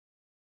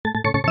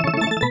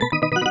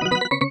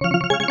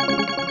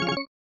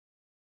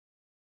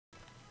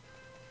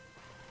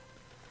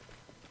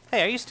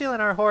Hey, are you stealing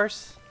our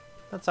horse?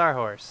 That's our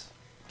horse.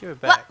 Give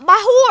it back.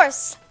 My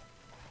horse!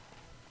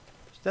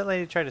 That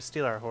lady tried to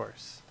steal our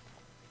horse.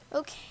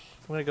 Okay.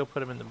 I'm gonna go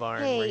put him in the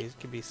barn where he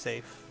can be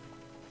safe.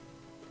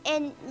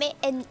 And make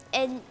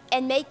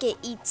it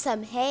eat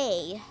some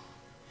hay.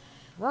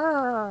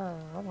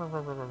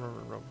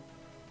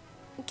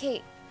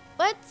 Okay,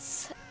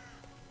 let's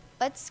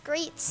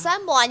greet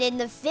someone in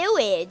the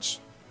village.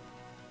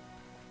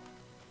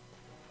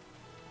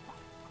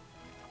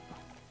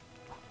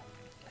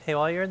 Hey,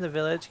 while you're in the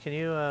village, can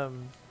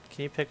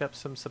you pick up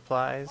some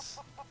supplies?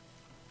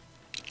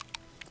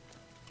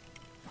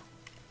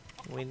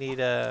 We need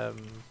oh,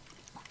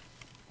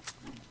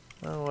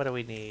 what do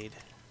we need?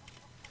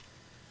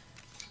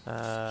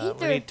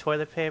 We need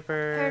toilet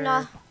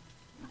paper.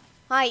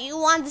 Hi, you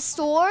want the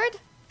sword?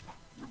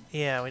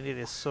 Yeah, we need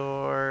a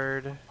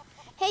sword.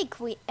 Hey,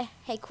 Queen.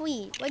 Hey,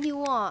 Queen. What do you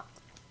want?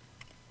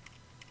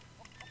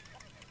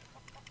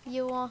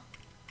 You want?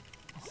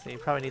 Let's see, you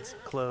probably need some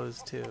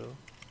clothes too.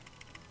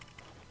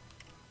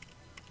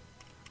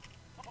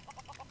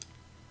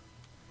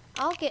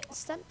 I'll get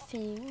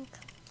something.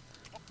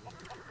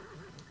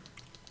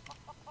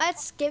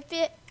 Let's skip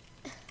it.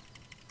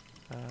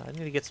 I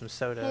need to get some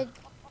soda.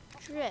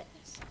 Dress.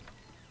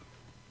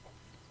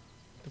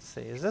 Let's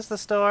see, is this the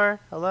store?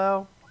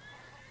 Hello?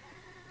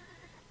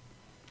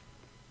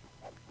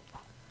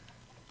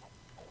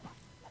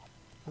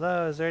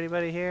 Hello, is there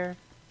anybody here?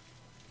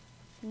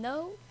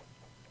 No.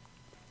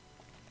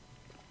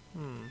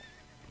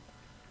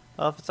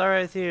 Well, if it's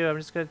alright with you, I'm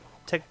just gonna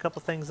take a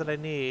couple things that I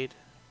need.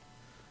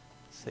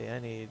 Let's see, I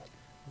need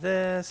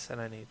this,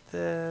 and I need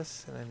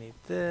this, and I need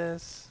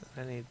this,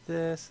 and I need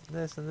this, and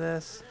this, and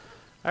this.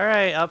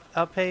 Alright,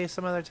 I'll pay you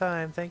some other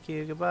time. Thank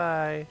you,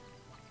 goodbye.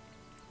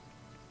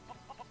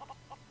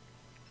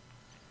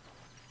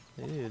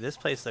 Ooh, this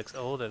place looks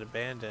old and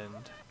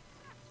abandoned.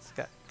 It's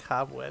got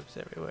cobwebs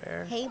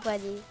everywhere. Hey,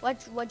 buddy.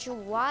 What you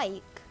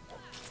like?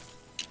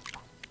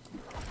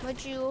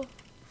 What you?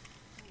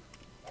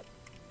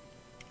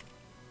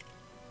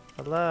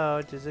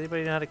 Hello, does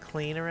anybody know how to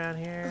clean around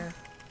here?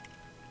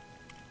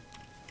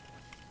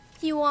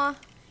 You want?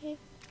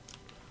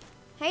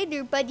 Hey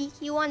there, buddy.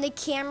 You want a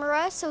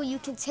camera so you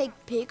can take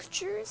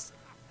pictures?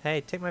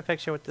 Hey, take my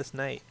picture with this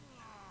knight.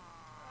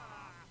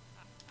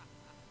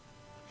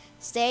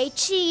 Say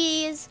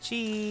cheese.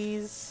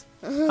 Cheese.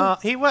 Oh,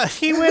 he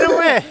went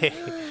away.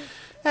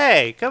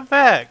 Hey, come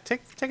back.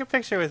 Take a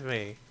picture with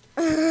me.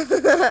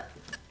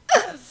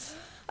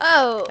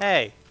 Oh.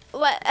 Hey.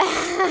 What?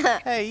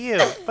 Hey, you,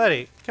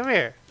 buddy, come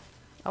here.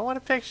 I want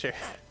a picture.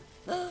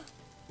 All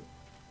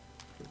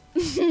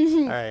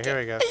right, here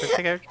we go.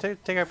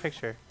 Take our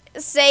picture.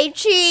 Say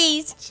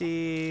cheese.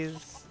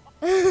 Cheese.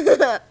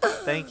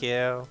 Thank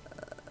you.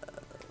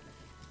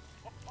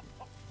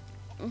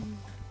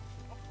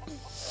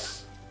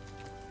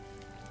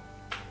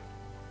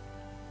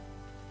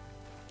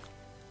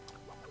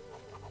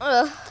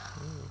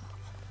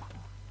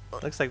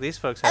 Looks like these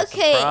folks have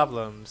some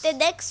problems. The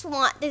next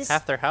one is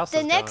half their house.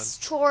 The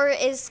next chore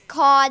is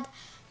called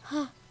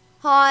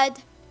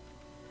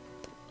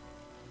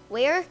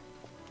wear.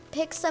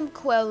 Pick some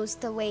clothes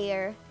to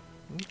wear.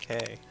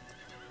 Okay.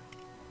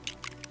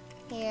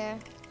 Here.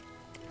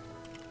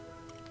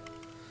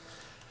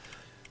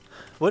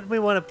 Wouldn't we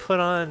want to put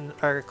on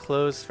our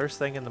clothes first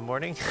thing in the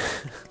morning?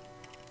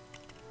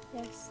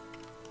 Yes.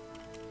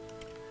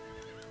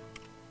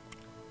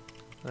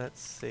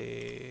 Let's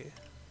see.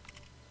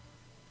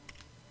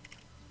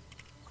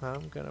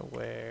 I'm gonna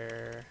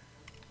wear...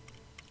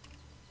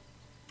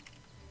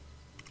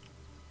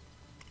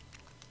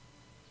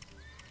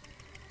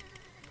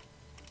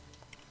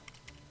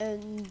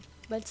 And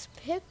let's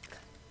pick...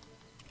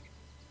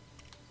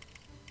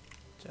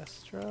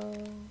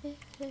 Jestro...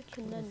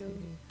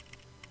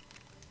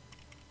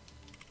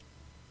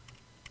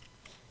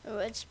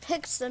 Let's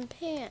pick some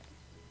pants.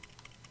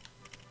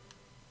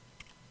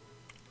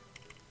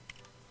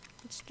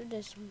 Let's do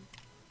this one.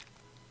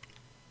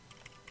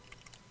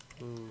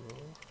 Ooh.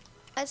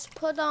 Let's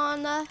put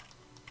on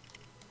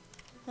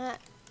There's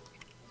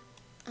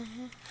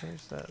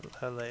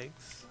the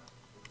legs.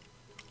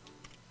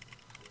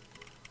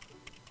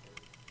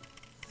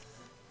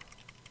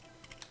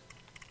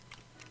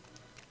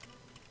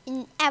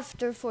 And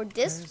after for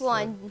this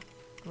one.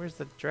 Where's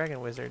the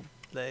dragon wizard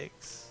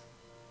legs?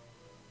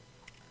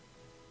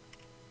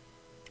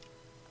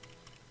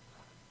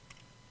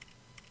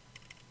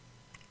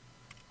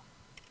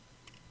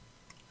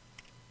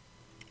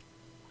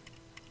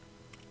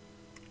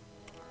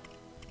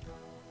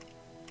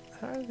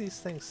 How are these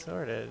things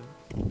sorted?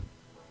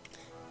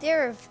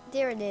 There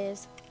it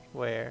is.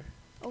 Where?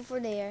 Over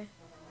there.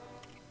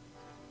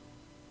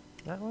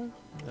 That one?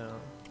 No.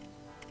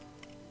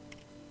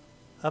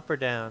 Up or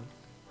down?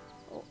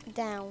 Oh,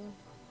 down.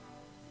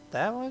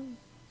 That one?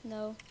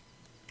 No.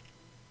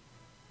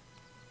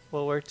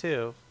 Well, where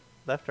to?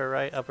 Left or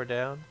right, up or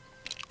down?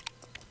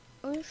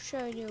 I'll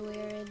show you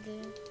where it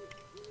is.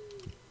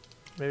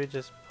 Maybe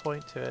just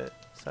point to it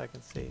so I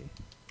can see.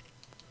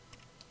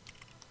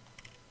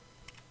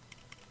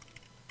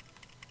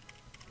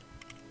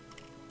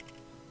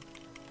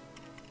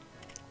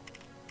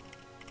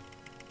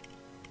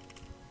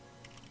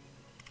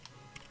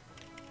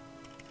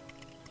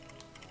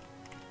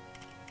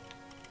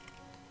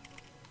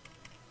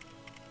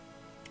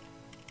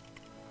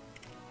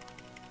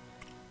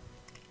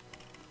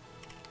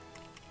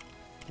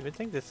 You would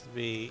think this would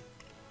be...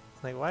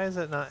 Like, why is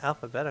it not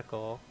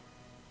alphabetical?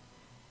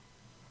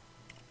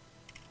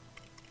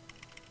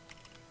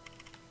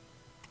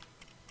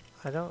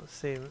 I don't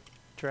see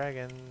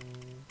dragon...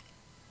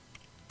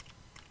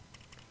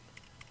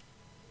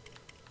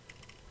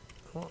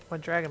 I want my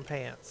dragon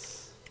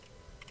pants.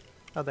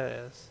 Oh, there it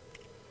is.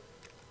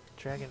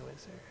 Dragon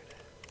wizard.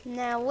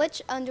 Now,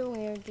 which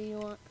underwear do you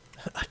want?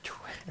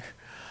 Underwear.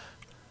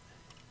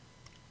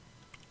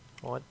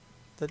 I want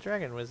the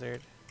dragon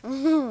wizard.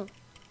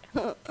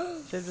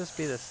 Should just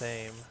be the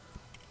same.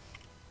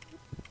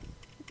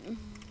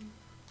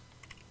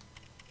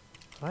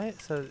 What?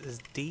 So is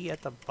D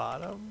at the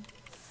bottom?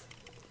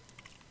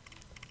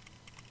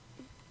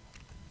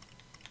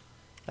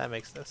 That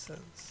makes no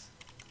sense.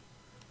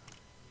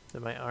 Do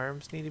my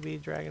arms need to be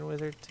dragon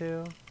wizard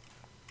too?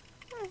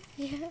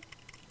 Yeah.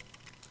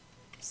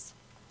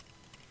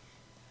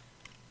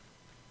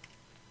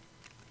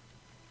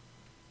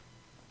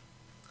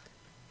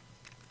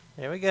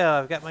 There we go.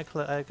 I've got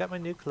my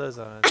new clothes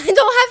on. I don't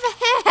have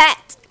a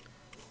hat.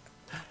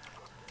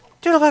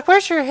 Doodlebug,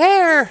 where's your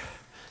hair?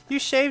 You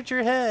shaved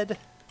your head.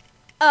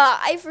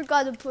 I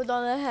forgot to put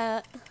on a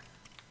hat.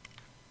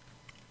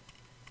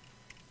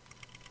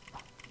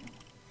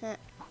 Huh.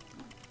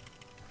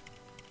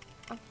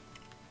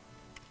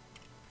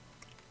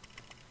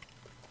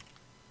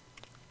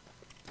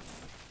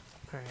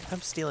 Alright,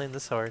 I'm stealing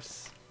this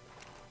horse.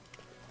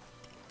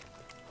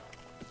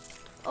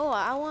 Oh,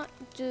 I want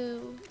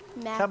to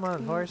map. Come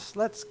on, horse,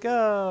 let's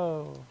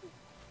go.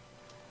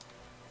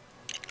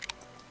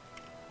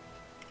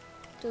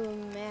 To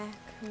Mac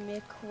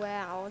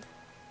McWoud.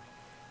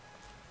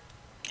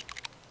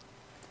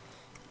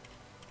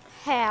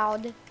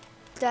 Howd.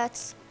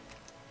 That's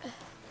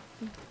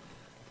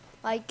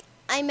like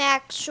I'm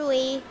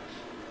actually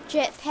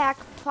jetpack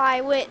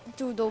pilot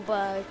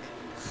Doodlebug.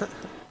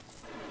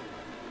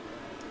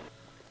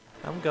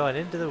 I'm going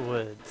into the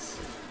woods.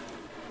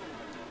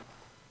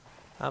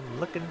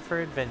 I'm looking for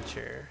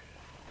adventure.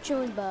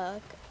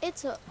 Junebug.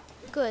 It's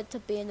good to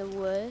be in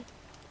the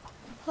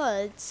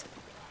hoods.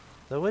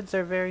 The woods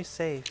are very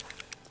safe.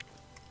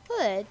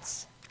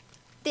 Hoods.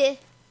 The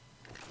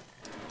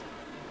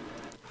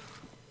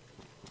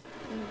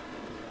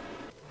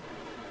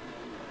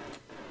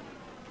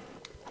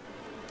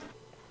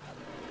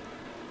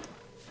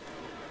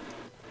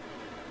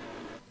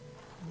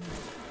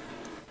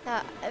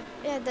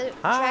the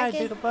Hi,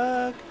 dragon.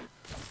 Doodlebug.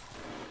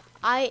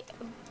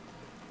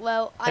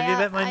 Have you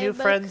met my new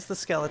friends, the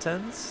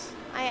skeletons?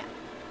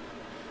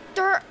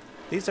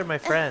 These are my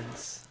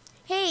friends.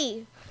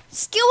 Hey,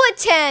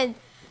 skeleton!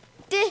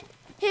 This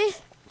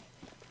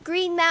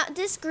Green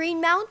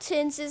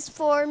Mountains is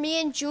for me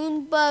and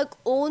Junebug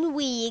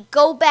only.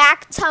 Go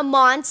back to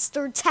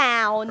Monster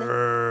Town.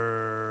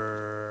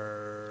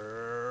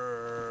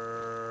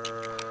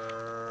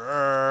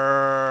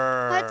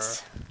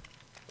 What?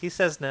 He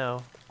says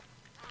no.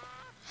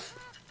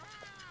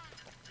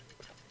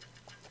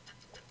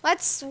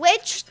 Let's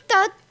switch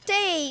the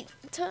date.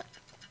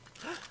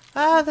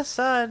 Ah, the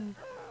sun.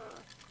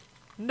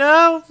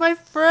 No, my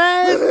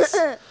friends.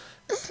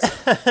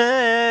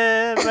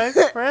 My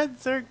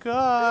friends are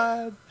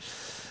gone.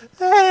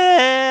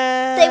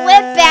 They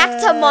went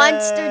back to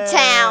Monster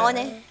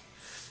Town.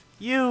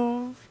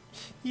 You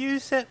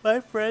sent my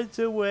friends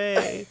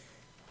away.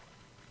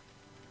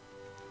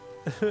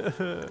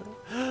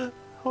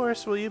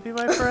 Horse, will you be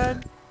my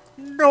friend?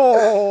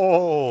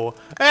 No!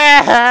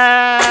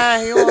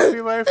 He won't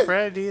be my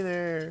friend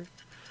either.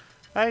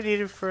 I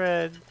need a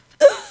friend.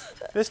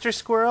 Mr.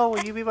 Squirrel,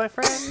 will you be my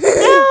friend?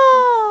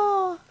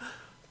 No!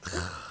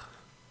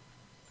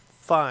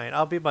 Fine,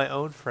 I'll be my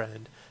own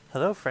friend.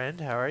 Hello,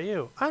 friend. How are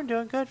you? I'm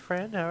doing good,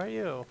 friend. How are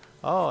you?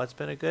 Oh, it's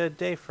been a good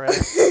day, friend.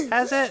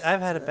 Has it?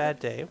 I've had a bad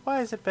day.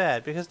 Why is it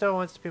bad? Because no one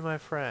wants to be my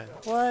friend.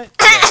 What?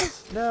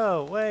 Yes.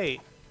 No,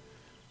 wait.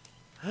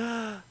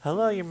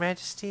 Hello, your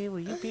majesty.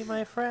 Will you be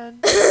my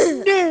friend?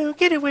 No,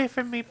 get away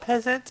from me,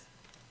 peasant.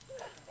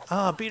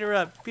 Oh, beat her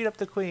up. Beat up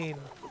the queen.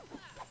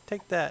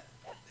 Take that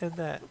and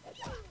that.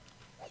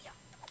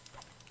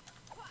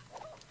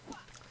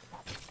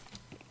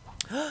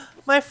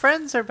 My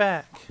friends are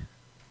back.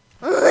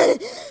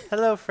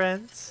 Hello,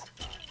 friends.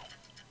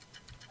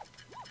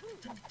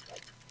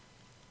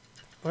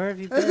 Where have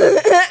you been?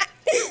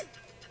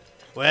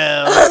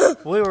 Well,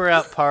 we were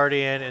out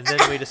partying, and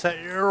then we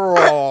decided...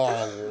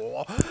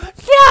 No!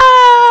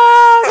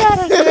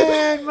 Not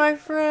again, my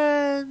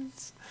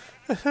friends!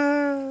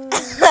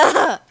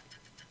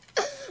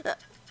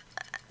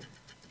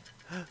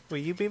 Will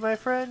you be my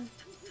friend?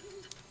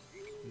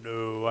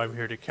 No, I'm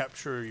here to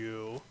capture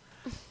you.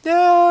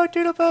 No,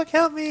 Doodlebug,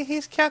 help me!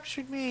 He's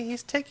captured me!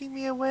 He's taking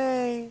me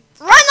away!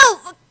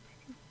 Ronald!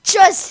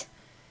 Just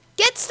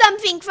get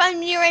something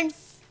from your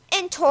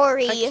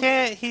inventory. I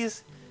can't!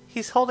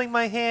 He's holding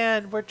my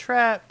hand! We're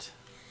trapped!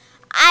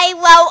 I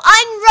will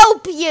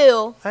unrope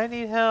you! I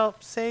need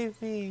help!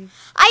 Save me!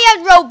 I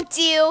unroped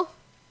you!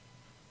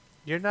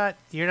 You're not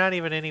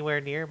even anywhere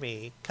near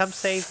me. Come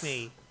save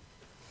me!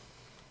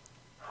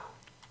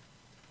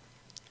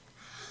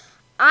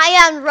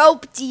 I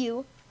unroped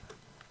you.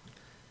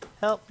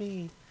 Help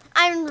me.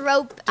 I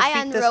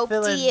Defeat this unroped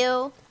villain.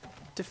 you.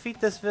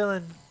 Defeat this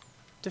villain.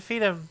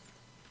 Defeat him.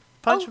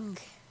 Punch him.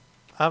 Okay.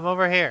 I'm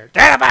over here.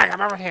 Doodlebug,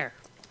 I'm over here.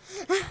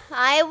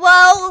 I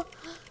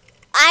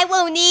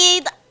will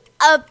need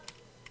a...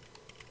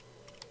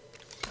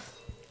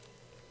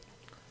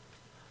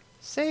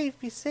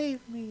 Save me,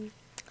 save me.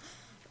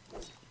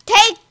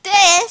 Take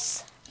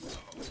this.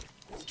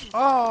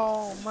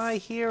 Oh, my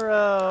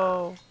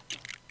hero.